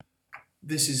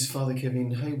This is Father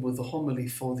Kevin Hay with the homily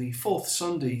for the fourth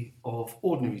Sunday of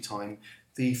Ordinary Time,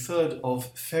 the 3rd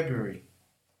of February.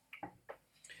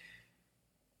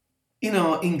 In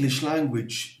our English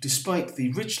language, despite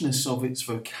the richness of its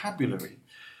vocabulary,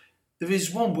 there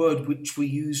is one word which we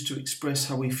use to express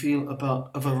how we feel about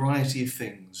a variety of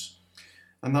things,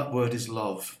 and that word is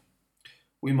love.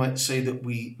 We might say that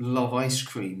we love ice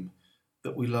cream,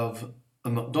 that we love a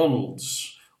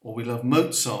McDonald's, or we love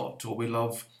Mozart, or we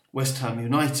love West Ham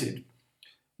United.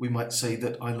 We might say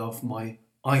that I love my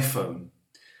iPhone.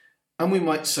 And we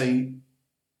might say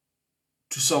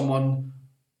to someone,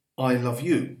 I love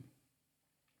you.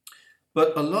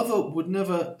 But a lover would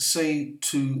never say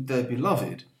to their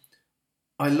beloved,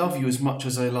 I love you as much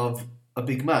as I love a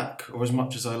Big Mac or as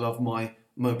much as I love my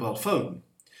mobile phone.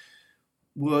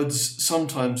 Words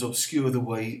sometimes obscure the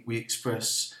way we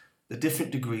express the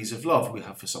different degrees of love we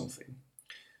have for something.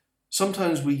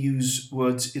 Sometimes we use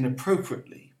words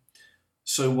inappropriately.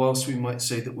 So whilst we might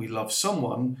say that we love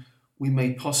someone, we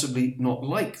may possibly not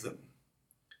like them.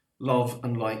 Love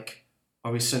and like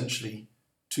are essentially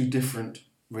two different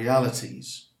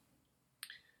realities.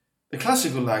 The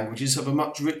classical languages have a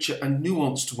much richer and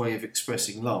nuanced way of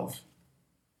expressing love.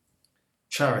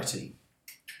 Charity,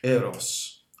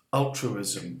 eros,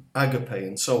 altruism, agape,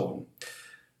 and so on.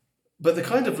 But the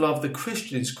kind of love the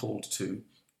Christian is called to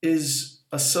is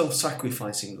a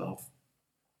self-sacrificing love.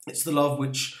 It's the love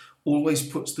which always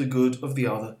puts the good of the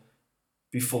other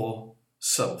before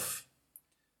self.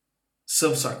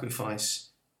 Self-sacrifice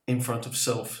in front of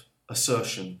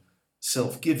self-assertion,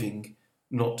 self-giving,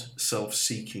 not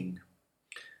self-seeking.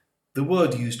 The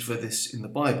word used for this in the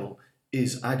Bible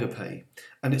is agape,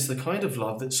 and it's the kind of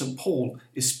love that St. Paul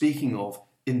is speaking of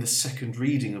in the second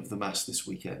reading of the Mass this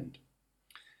weekend.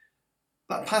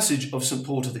 That passage of St.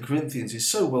 Paul to the Corinthians is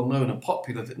so well known and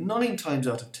popular that 9 times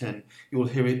out of 10 you will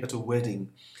hear it at a wedding,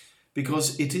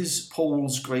 because it is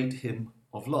Paul's great hymn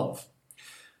of love.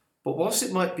 But whilst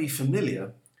it might be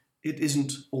familiar, it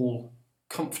isn't all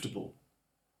comfortable.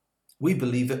 We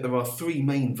believe that there are 3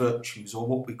 main virtues, or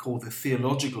what we call the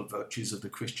theological virtues of the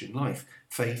Christian life: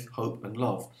 faith, hope, and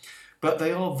love. But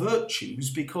they are virtues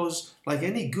because, like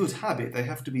any good habit, they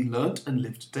have to be learnt and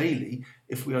lived daily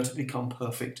if we are to become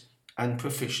perfect and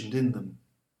proficient in them.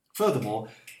 Furthermore,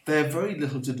 they have very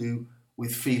little to do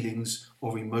with feelings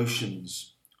or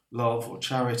emotions. Love or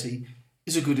charity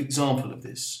is a good example of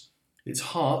this. Its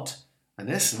heart and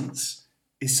essence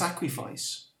is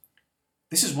sacrifice.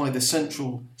 This is why the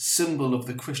central symbol of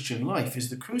the Christian life is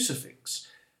the crucifix.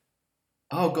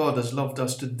 Our God has loved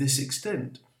us to this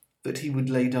extent that he would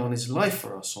lay down his life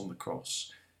for us on the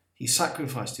cross. He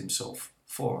sacrificed himself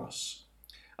for us.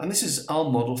 And this is our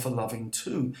model for loving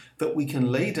too, that we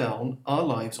can lay down our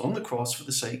lives on the cross for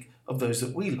the sake of those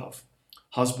that we love.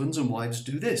 Husbands and wives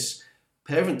do this.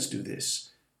 Parents do this.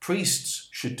 Priests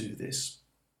should do this.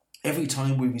 Every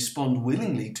time we respond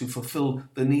willingly to fulfill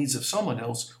the needs of someone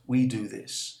else, we do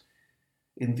this.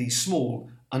 In these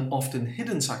small and often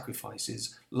hidden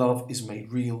sacrifices, love is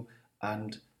made real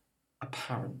and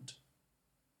apparent.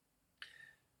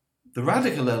 The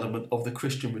radical element of the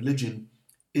Christian religion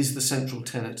is the central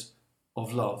tenet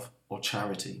of love or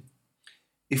charity.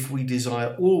 If we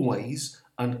desire always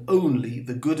and only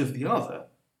the good of the other,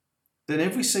 then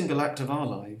every single act of our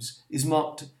lives is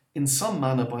marked in some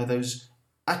manner by those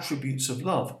attributes of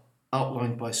love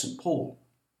outlined by St. Paul.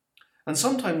 And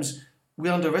sometimes we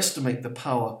underestimate the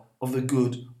power of the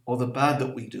good or the bad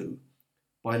that we do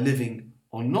by living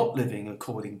or not living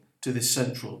according to this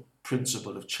central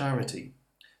principle of charity.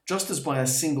 Just as by a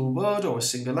single word or a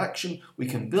single action we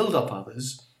can build up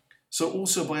others, so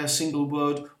also by a single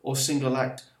word or single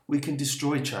act we can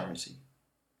destroy charity.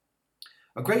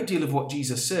 A great deal of what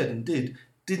Jesus said and did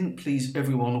didn't please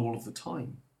everyone all of the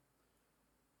time.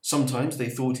 Sometimes they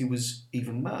thought he was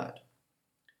even mad,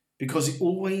 because he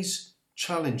always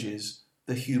challenges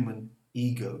the human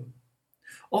ego.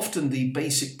 Often the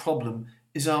basic problem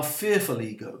is our fearful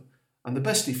ego, and the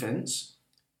best defence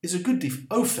is a good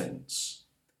offence.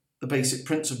 The basic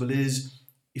principle is,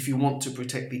 if you want to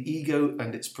protect the ego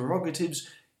and its prerogatives,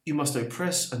 you must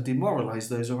oppress and demoralise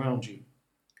those around you.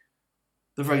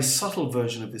 The very subtle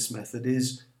version of this method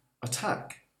is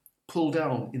attack, pull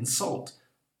down, insult,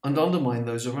 and undermine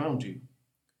those around you.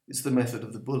 It's the method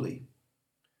of the bully.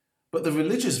 But the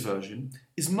religious version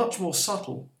is much more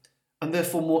subtle and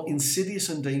therefore more insidious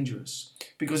and dangerous,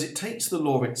 because it takes the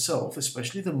law itself,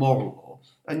 especially the moral law,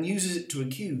 and uses it to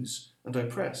accuse and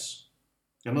oppress.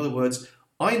 In other words,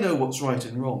 I know what's right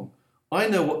and wrong. I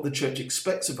know what the church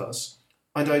expects of us,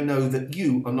 and I know that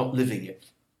you are not living it.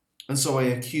 And so I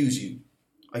accuse you.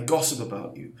 I gossip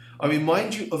about you. I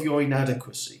remind you of your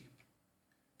inadequacy.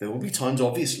 There will be times,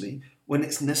 obviously, when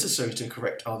it's necessary to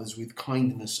correct others with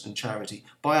kindness and charity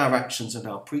by our actions and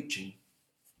our preaching.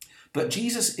 But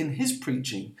Jesus in his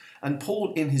preaching and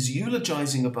Paul in his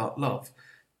eulogizing about love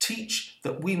teach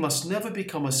that we must never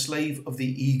become a slave of the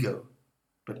ego,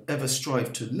 but ever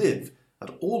strive to live at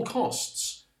all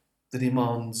costs the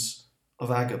demands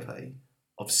of agape,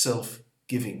 of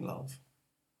self-giving love.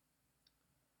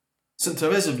 St.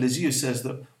 Therese of Lisieux says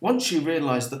that once she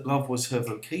realized that love was her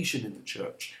vocation in the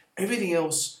church, everything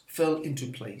else fell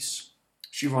into place.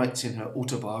 She writes in her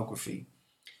autobiography,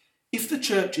 "If the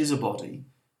church is a body,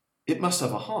 it must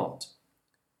have a heart,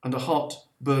 and a heart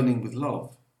burning with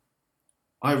love.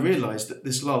 I realized that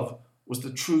this love was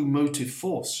the true motive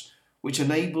force which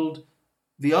enabled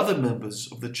the other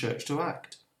members of the church to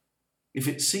act. If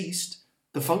it ceased,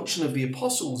 the function of the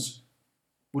apostles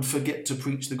would forget to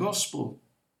preach the gospel.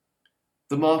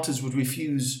 The martyrs would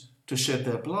refuse to shed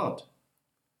their blood.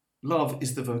 Love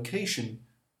is the vocation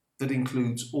that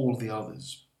includes all the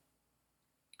others."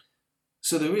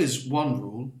 So there is one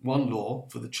rule, one law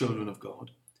for the children of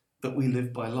God, that we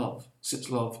live by love, since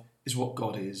love is what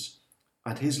God is,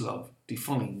 and his love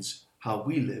defines how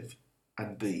we live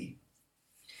and be.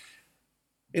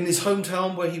 In his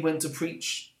hometown where he went to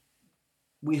preach,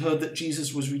 we heard that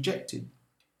Jesus was rejected,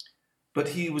 but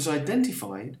he was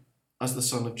identified as the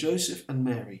son of Joseph and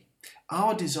Mary.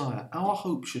 Our desire, our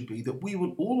hope should be that we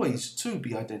will always too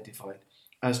be identified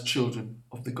as children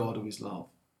of the God who is love.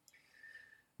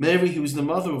 Mary, who is the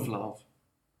mother of love,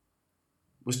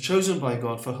 was chosen by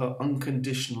God for her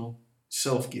unconditional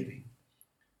self-giving.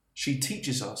 She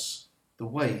teaches us the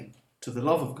way to the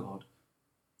love of God,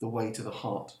 the way to the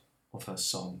heart of her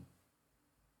Son.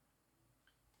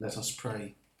 Let us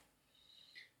pray.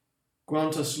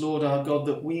 Grant us, Lord our God,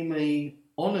 that we may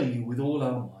honour you with all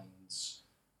our minds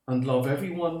and love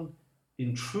everyone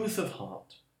in truth of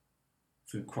heart,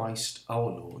 through Christ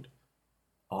our Lord.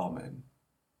 Amen.